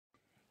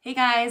Hey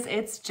guys,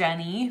 it's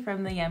Jenny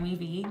from the Yummy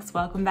Veegs.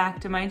 Welcome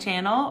back to my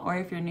channel, or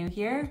if you're new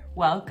here,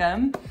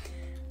 welcome.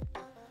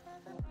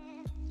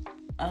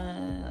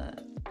 I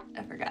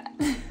forgot.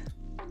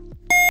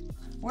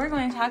 We're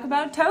going to talk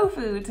about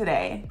tofu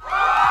today.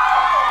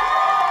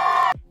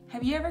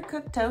 Have you ever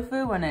cooked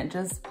tofu when it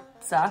just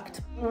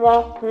sucked?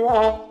 But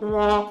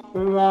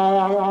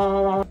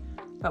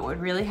what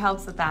really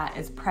helps with that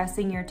is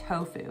pressing your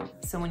tofu.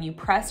 So when you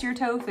press your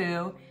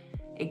tofu,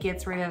 it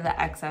gets rid of the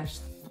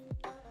excess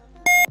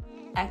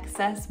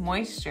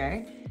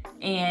moisture,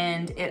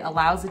 and it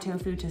allows the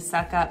tofu to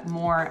suck up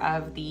more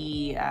of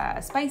the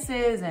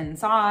spices and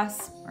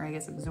sauce, or I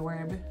guess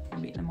absorb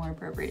would be the more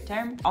appropriate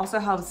term. Also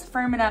helps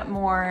firm it up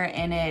more,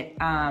 and it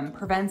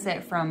prevents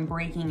it from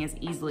breaking as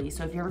easily.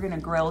 So if you're ever gonna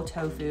grill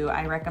tofu,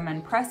 I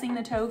recommend pressing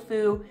the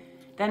tofu,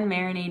 then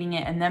marinating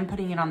it, and then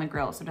putting it on the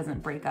grill so it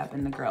doesn't break up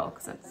in the grill,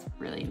 because that's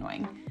really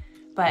annoying.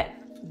 But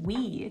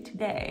we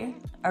today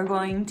are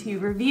going to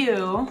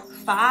review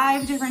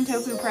 5 different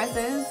tofu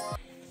presses,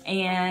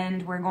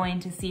 and we're going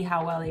to see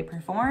how well they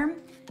perform,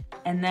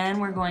 and then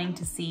we're going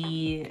to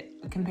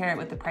compare it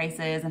with the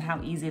prices and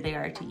how easy they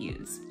are to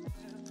use.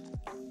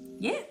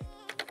 Yeah.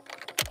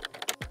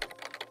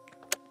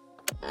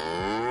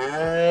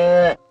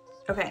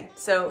 Okay,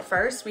 so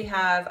first we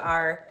have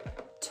our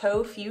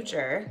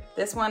Tofuture.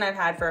 This one I've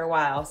had for a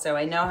while, so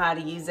I know how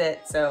to use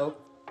it, so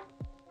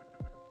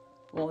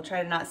we'll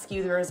try to not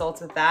skew the results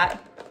with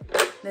that.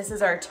 This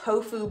is our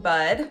Tofu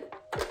Bud.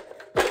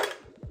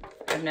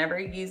 I've never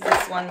used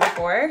this one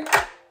before.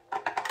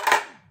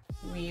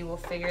 We will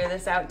figure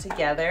this out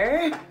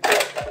together.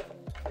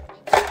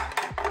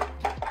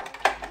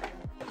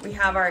 We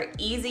have our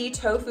Easy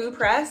Tofu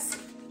Press.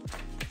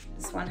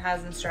 This one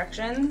has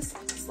instructions.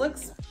 This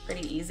looks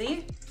pretty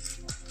easy.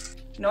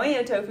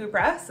 Noya Tofu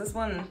Press. This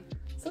one,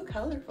 so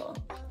colorful.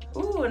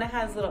 Ooh, and it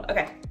has little,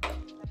 okay.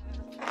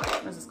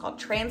 What is this called?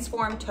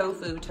 Transform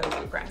Tofu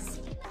Press.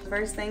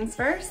 First things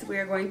first, we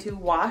are going to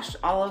wash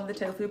all of the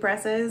tofu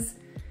presses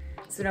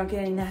so we don't get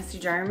any nasty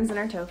germs in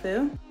our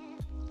tofu.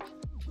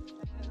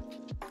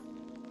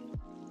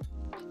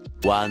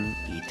 One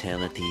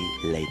eternity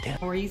later.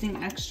 We're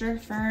using extra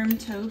firm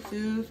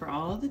tofu for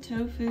all of the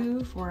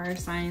tofu for our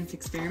science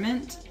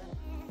experiment.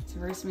 So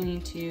first we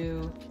need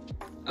to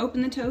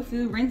open the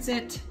tofu, rinse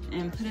it,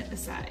 and put it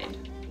aside.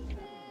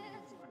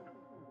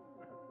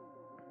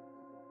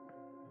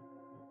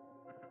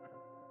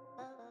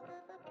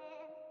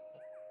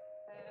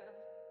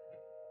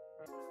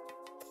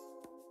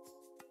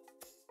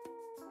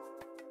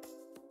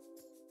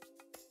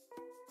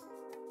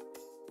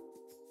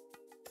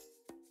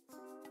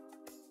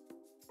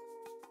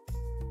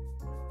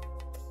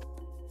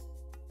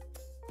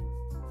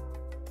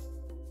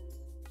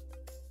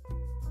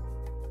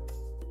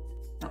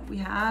 We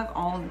have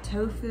all the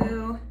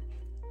tofu.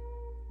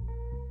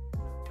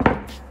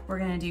 We're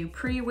gonna do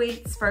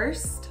pre-weights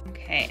first.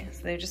 Okay,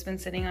 so they've just been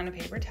sitting on a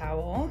paper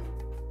towel.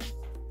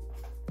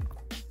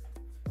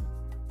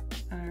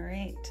 All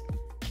right,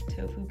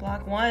 tofu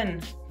block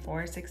 1,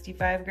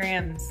 465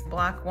 grams.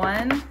 Block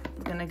 1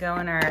 is gonna go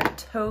in our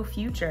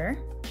Tofuture.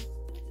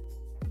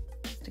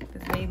 Stick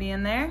this baby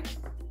in there.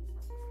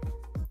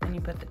 Then you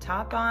put the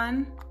top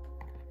on,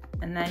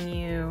 and then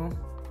you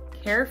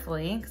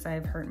carefully, because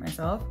I've hurt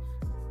myself,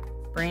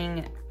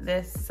 bring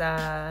this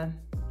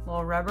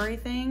little rubbery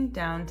thing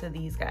down to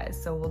these guys.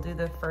 So we'll do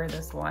the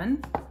furthest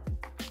one.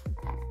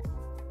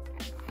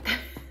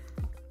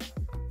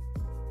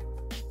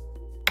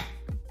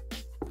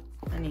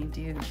 Then you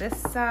do this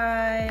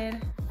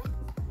side.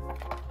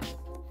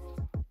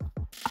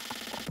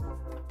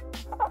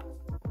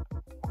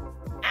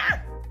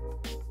 Ah!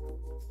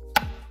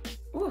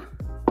 Ooh.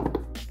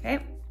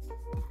 Okay.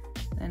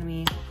 Then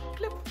we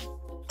clip.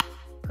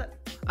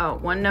 Oh,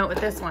 one note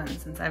with this one,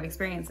 since I've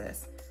experienced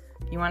this.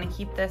 You want to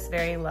keep this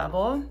very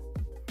level,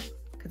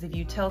 because if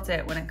you tilt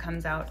it when it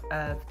comes out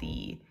of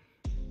the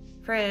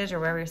fridge or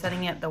wherever you're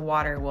setting it, the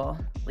water will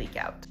leak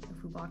out.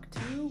 Tofu block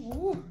 2,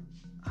 woo.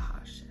 Oh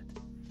shit.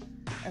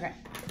 Okay,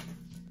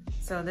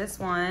 so this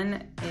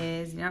one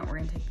is, we're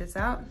gonna take this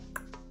out.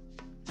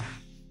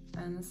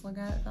 And let's look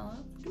at it, fell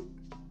out.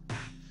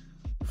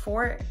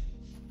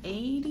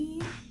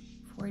 480,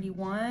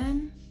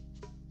 481,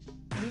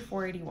 maybe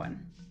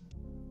 481.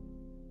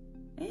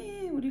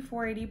 We'll do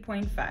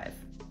 480.5.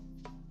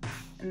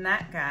 And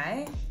that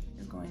guy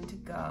is going to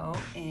go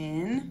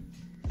in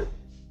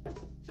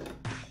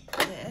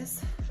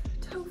this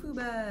Tofu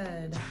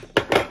Bud.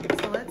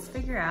 So let's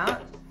figure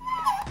out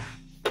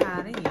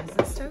how to use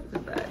this Tofu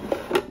Bud.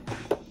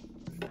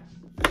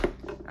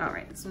 All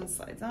right, this one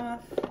slides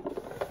off.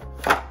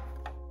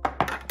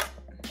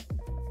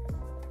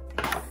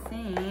 I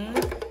think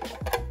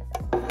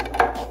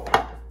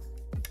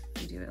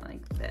you do it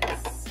like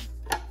this.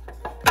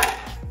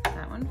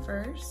 That one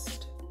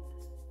first,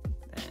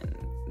 then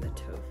the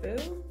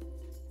tofu.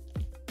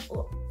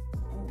 Oh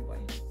boy.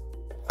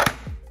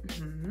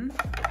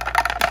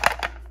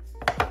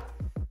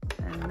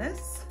 And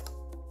this.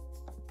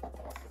 I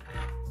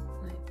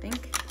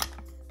think.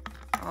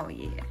 Oh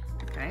yeah.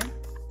 Okay.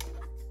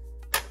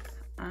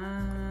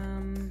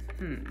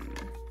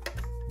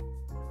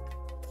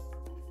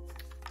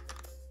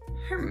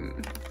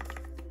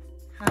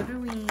 How do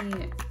we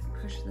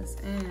push this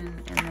in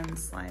and then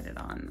slide it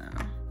on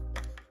though?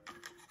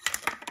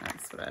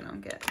 That's what I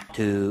don't get.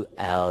 2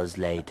 hours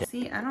later.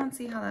 See, I don't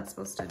see how that's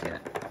supposed to do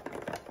it.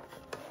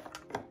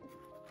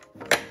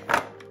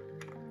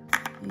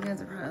 You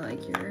guys are probably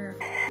like, you're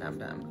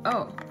dumb.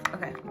 Oh,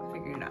 okay,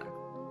 figured it out.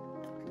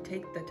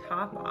 Take the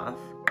top off.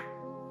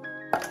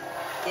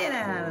 Get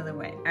out of the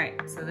way. All right,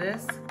 so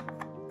this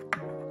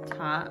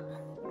top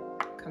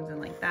comes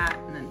in like that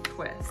and then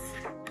twists.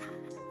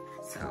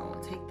 So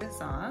we'll take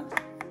this off.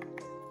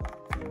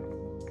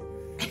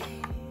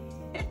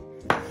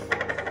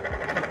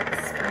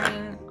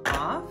 Spring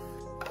off.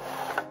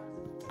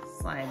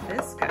 Slide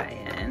this guy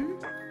in.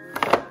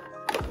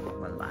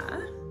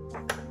 Voila.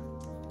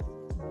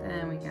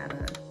 Then we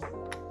gotta,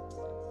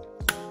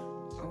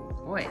 oh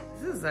boy,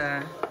 this is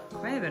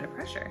quite a bit of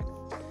pressure.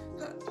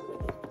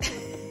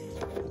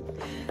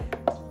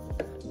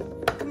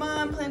 Come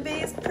on,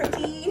 plant-based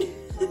protein.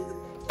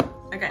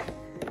 Okay,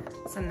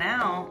 so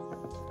now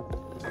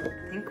I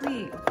think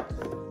we,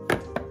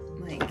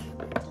 like,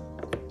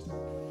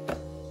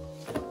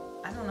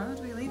 I don't know,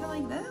 do we leave it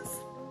like this?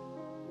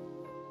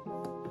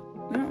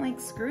 We don't like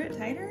screw it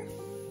tighter?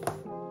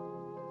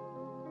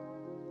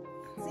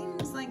 It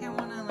seems like I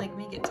wanna like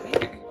make it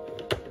tighter.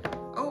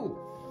 Oh,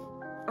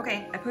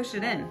 okay, I pushed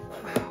it in.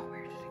 Wow,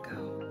 where did it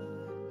go?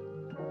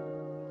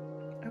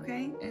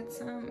 Okay, it's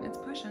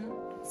pushing.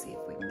 Let's see if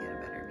we can get a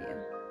better view.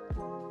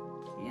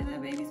 Yeah,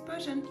 that baby's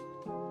pushing.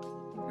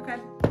 Okay.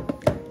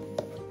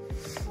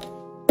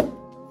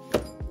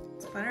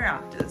 Let's put her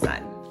off to the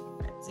side.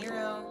 At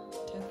 0,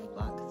 tofu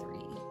block 3.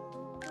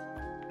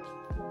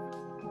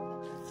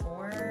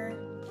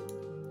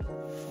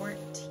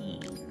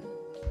 414.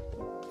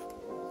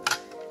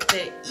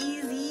 The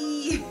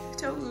easy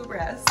tofu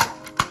press.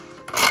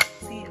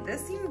 See,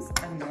 this seems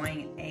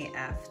annoying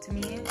AF to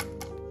me.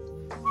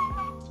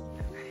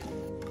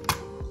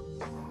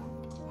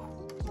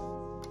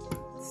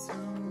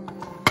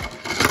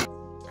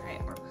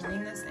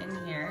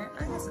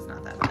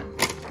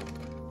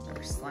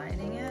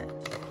 Sliding it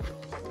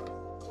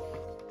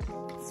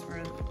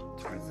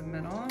towards the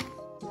middle, and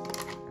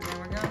then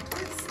we're gonna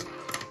twist.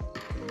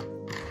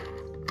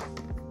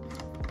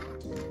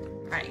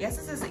 All right, I guess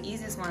this is the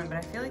easiest one, but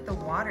I feel like the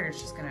water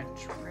is just gonna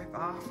drip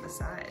off the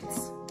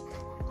sides.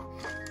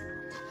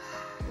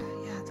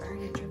 Yeah, it's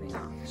already dripping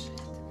off.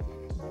 Shit.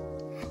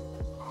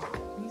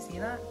 Can you see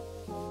that?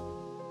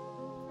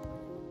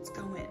 Let's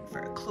go in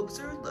for a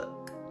closer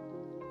look.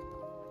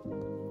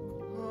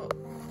 Oh,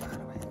 how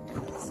do I do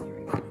this? Here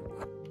we go.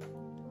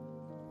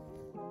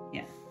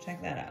 Check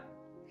that out.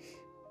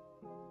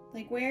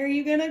 Like, where are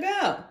you gonna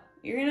go?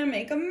 You're gonna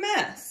make a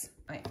mess.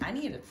 Wait, I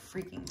need a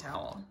freaking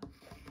towel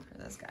for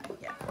this guy.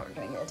 Yeah, we're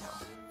gonna get a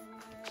towel.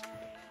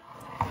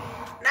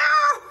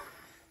 No!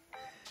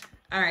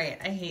 All right,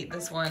 I hate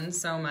this one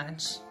so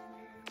much.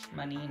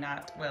 Money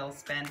not well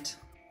spent.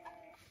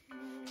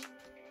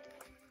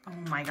 Oh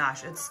my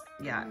gosh,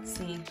 yeah,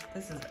 see,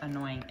 this is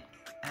annoying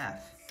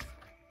F.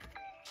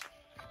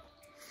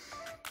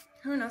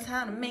 Who knows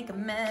how to make a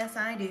mess?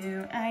 I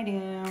do.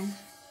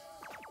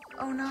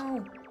 Oh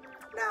no,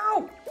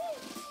 no,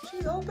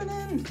 she's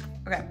opening.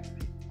 Okay,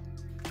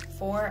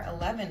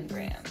 411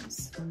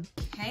 grams,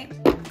 okay.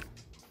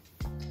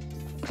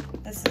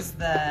 This is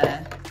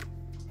the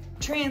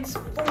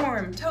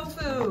transform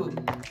tofu. Oh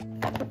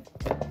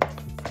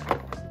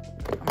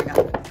my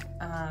God,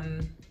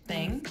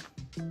 thing.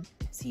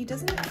 See,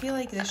 doesn't it feel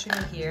like the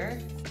sugar here?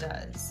 It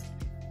does.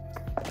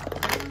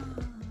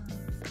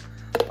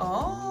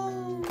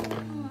 Oh,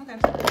 okay.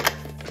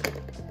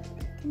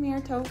 Come here,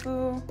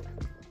 tofu.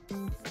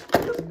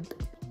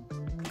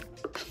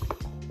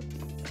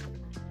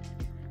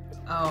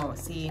 Oh,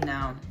 see,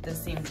 now this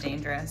seems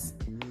dangerous.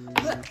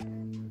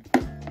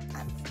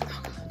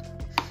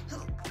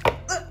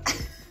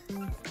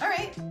 All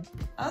right,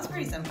 that was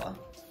pretty simple.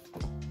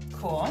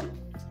 Cool.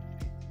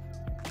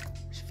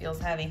 She feels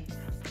heavy.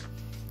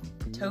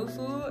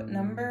 Tofu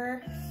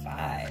number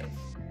 5.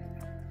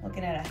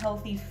 Looking at a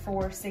healthy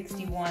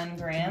 461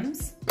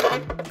 grams.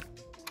 Okay.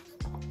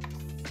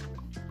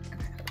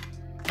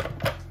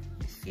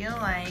 I feel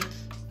like,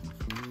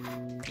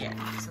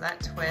 yeah, so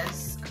that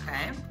twists,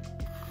 okay.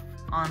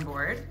 On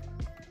board,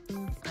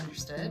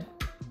 understood.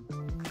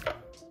 And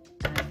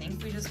I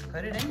think we just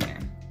put it in here.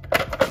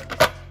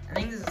 I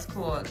think this is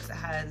cool because it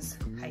has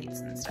heights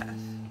and stuff.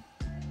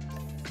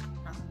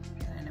 Well,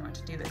 then I know what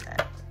to do with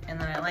it. And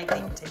then I like that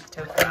you can take the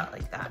tofu out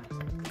like that,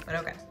 but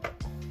okay.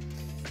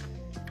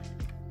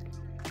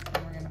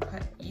 And we're gonna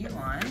put you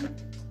on.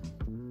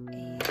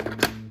 And,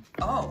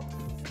 oh,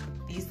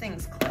 these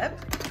things clip,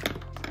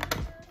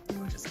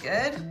 which is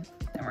good.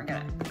 Then we're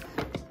gonna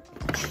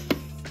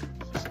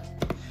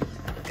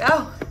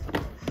go.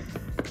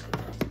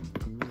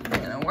 We're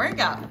gonna work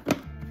out.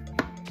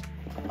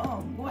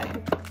 Oh boy.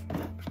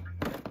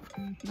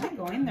 Am I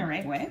going the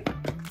right way?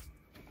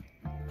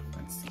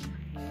 Let's see.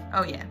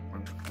 Oh yeah,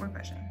 we're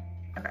pushing.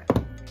 Okay.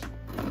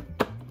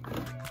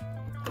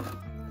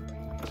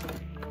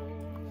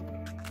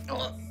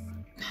 Oh.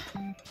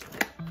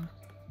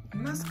 It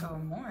must go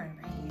more,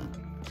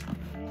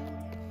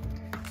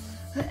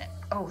 right?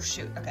 Oh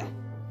shoot, okay.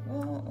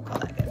 We'll call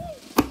that good.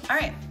 All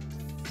right,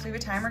 so we have a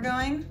timer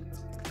going.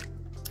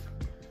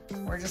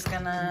 We're just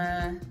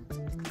gonna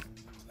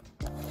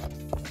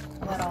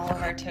let all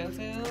of our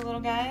tofu little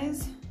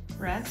guys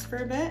rest for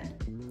a bit.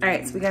 All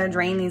right, so we gotta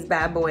drain these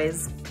bad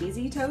boys.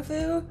 Easy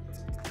tofu,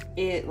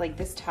 like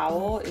this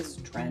towel is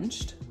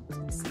drenched.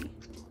 Let's see.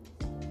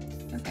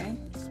 Okay.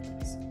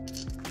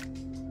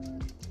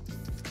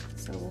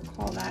 So we'll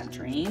call that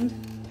drained.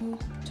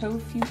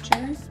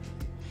 Tofuture.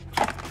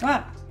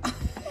 Wow.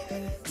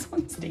 This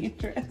one's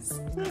dangerous.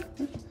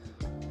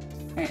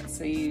 All right,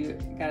 so you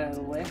gotta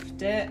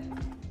lift it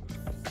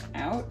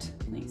out.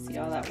 And you see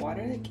all that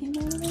water that came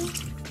out of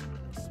it?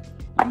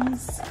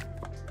 Nice.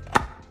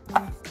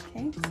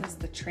 Okay, this is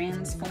the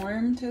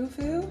transform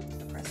tofu.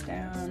 Press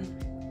down.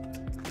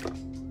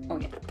 Oh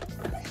yeah.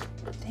 Okay.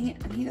 Dang it,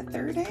 I need a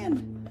third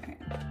hand. All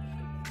right.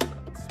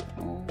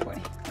 Oh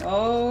boy.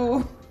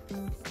 Oh.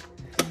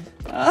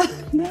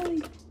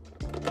 Nelly.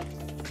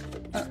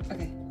 Oh,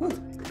 okay. Woo.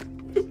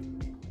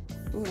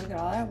 Ooh, look at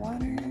all that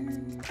water.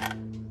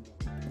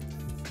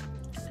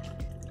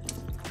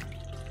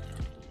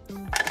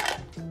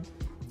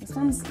 This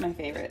one's my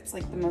favorite. It's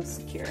like the most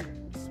secure.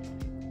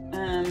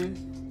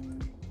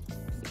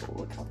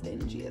 Look how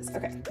thin she is.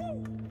 Okay.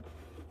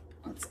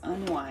 Let's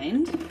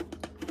unwind.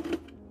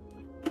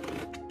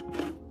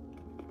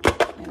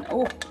 And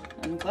oh,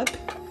 unclip.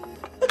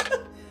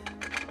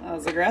 That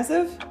was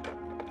aggressive.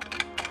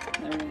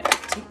 Then we're gonna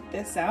take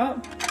this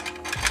out.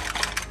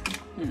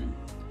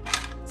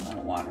 It's a lot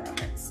of water on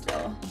it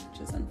still,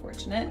 which is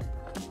unfortunate.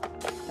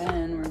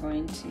 Then we're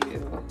going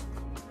to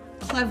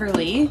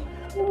cleverly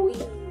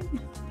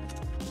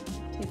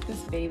take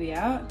this baby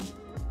out.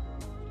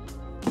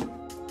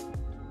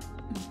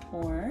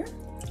 Pour.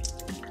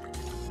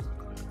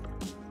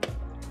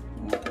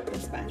 We'll put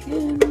this back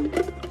in.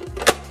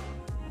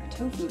 Our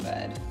tofu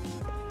bud.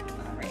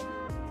 All right.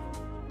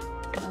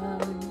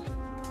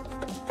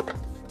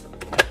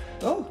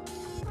 Oh.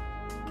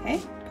 Okay.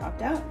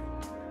 Popped out.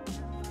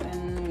 Then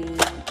we.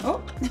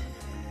 Oh.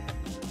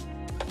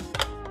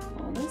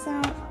 Pull this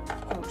out.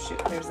 Oh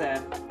shoot. There's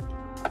a.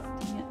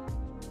 Dang it.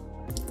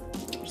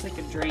 There's like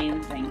a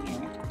drain thing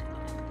here.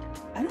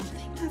 I don't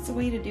think that's the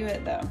way to do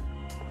it though.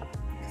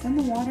 Then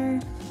the water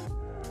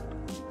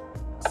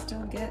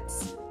still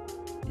gets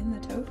in the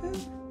tofu?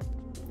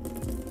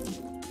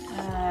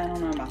 I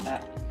don't know about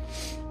that.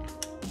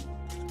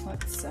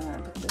 Let's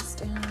put this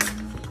down.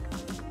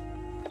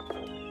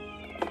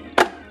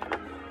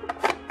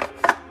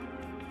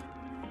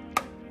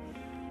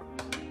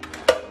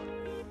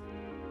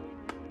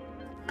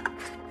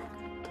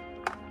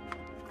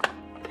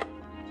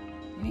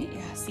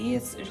 Yeah, see,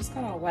 it just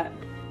got all wet.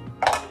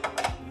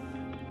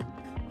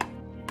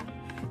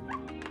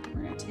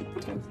 Take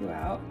the tofu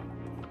out.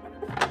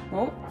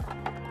 Oh.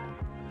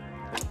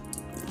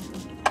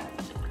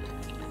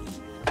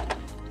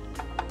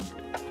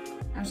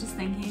 I was just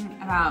thinking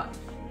about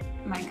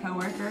my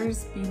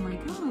coworkers being like,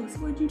 oh, so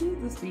what'd you do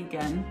this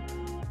weekend?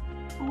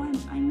 Oh,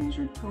 I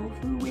measured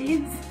tofu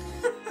weights.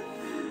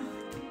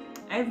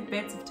 I have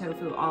bits of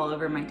tofu all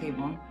over my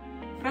table.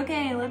 But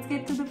okay, let's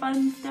get to the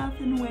fun stuff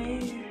and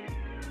weigh.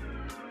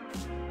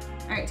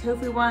 All right,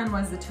 tofu one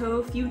was the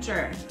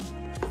Tofuture.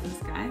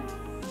 This guy.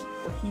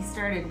 He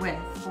started with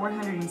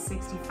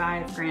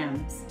 465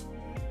 grams.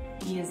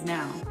 He is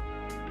now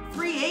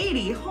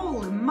 380,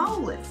 holy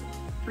moly.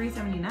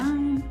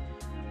 379,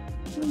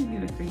 we'll give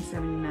you a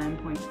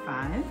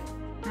 379.5.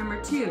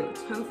 Number two,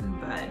 Tofu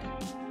Bud.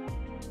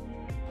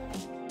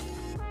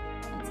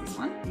 That's this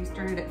one. You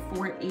started at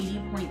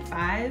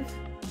 480.5.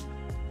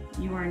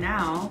 You are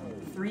now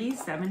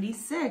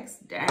 376,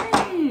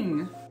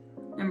 dang.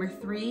 Number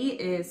three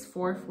is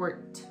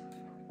 414,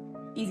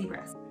 Easy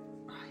Press.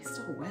 Oh, he's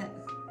still wet.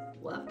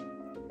 Love.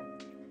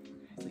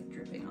 It's like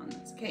dripping on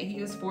this. Okay, he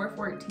was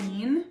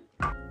 414.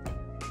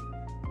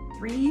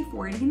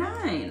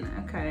 349.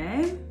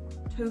 Okay.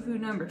 Tofu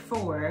number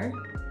four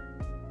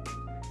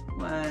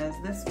was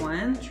this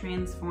one,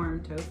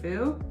 Transform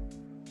Tofu.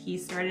 He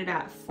started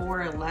at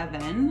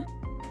 411.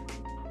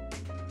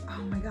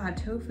 Oh my God,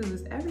 tofu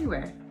is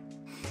everywhere.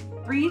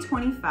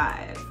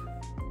 325.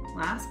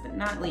 Last but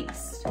not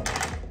least,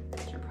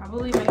 which are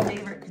probably my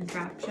favorite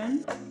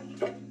contraption.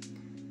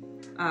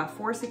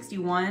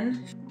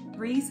 461,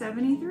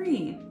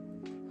 373.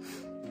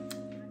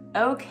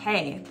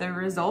 Okay, the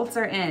results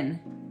are in.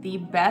 The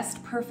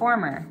best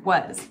performer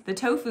was the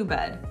Tofu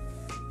Bud.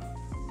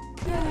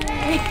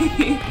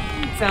 Yay!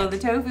 So the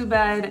Tofu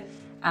Bud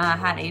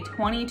had a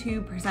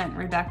 22%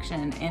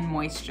 reduction in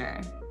moisture.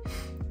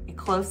 A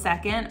close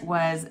second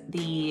was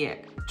the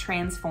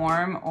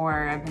Transform,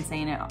 or I've been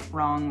saying it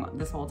wrong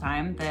this whole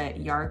time, the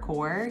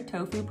Yarkor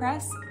Tofu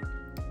Press.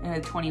 It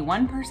had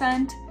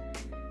 21%.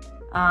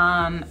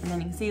 And then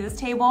you can see this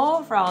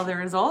table for all the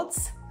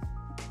results.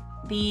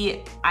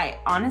 I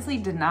honestly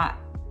did not,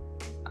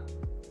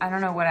 I don't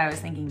know what I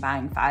was thinking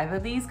buying 5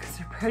 of these because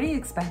they're pretty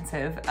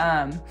expensive.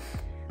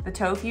 The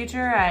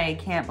Tofuture, I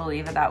can't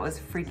believe that that was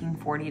freaking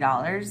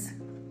 $40.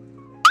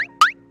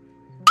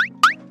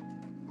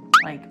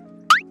 Like,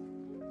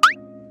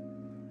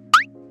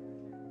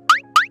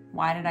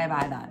 why did I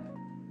buy that?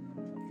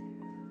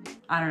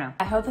 I don't know.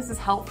 I hope this is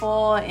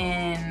helpful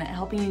in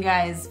helping you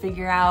guys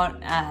figure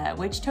out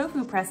which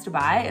tofu press to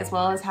buy, as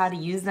well as how to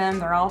use them.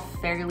 They're all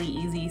fairly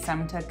easy.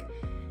 Some took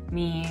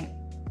me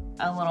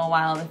a little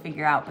while to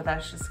figure out, but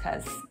that's just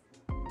because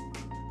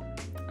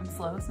I'm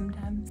slow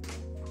sometimes.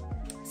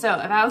 So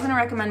if I was gonna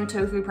recommend a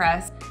tofu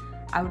press,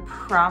 I would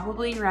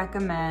probably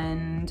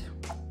recommend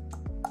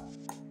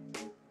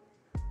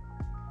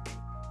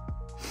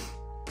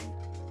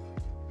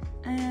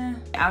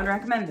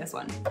this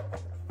one.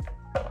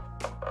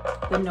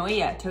 The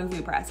Noya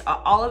Tofu Press.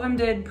 All of them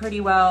did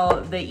pretty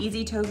well. The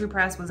Easy Tofu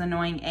Press was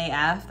annoying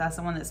AF. That's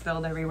the one that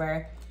spilled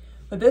everywhere.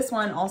 But this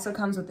one also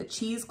comes with the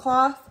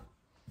cheesecloth.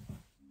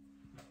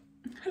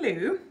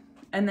 Hello.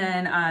 And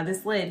then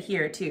this lid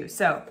here too.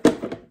 So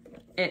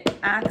it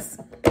acts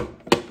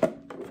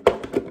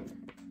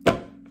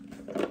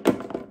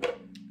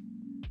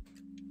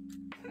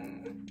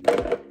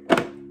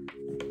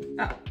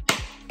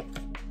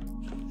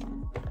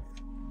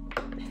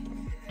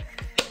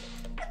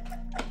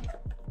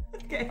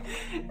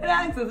it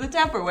acts as a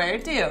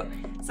Tupperware too.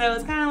 So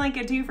it's kind of like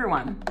a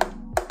 2-for-1.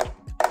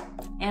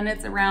 And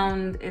it's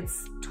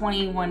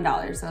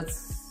 $21, so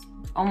it's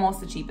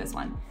almost the cheapest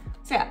one.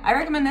 So yeah, I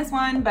recommend this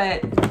one,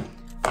 but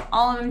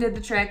all of them did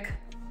the trick.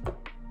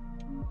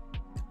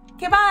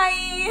 Okay,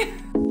 bye.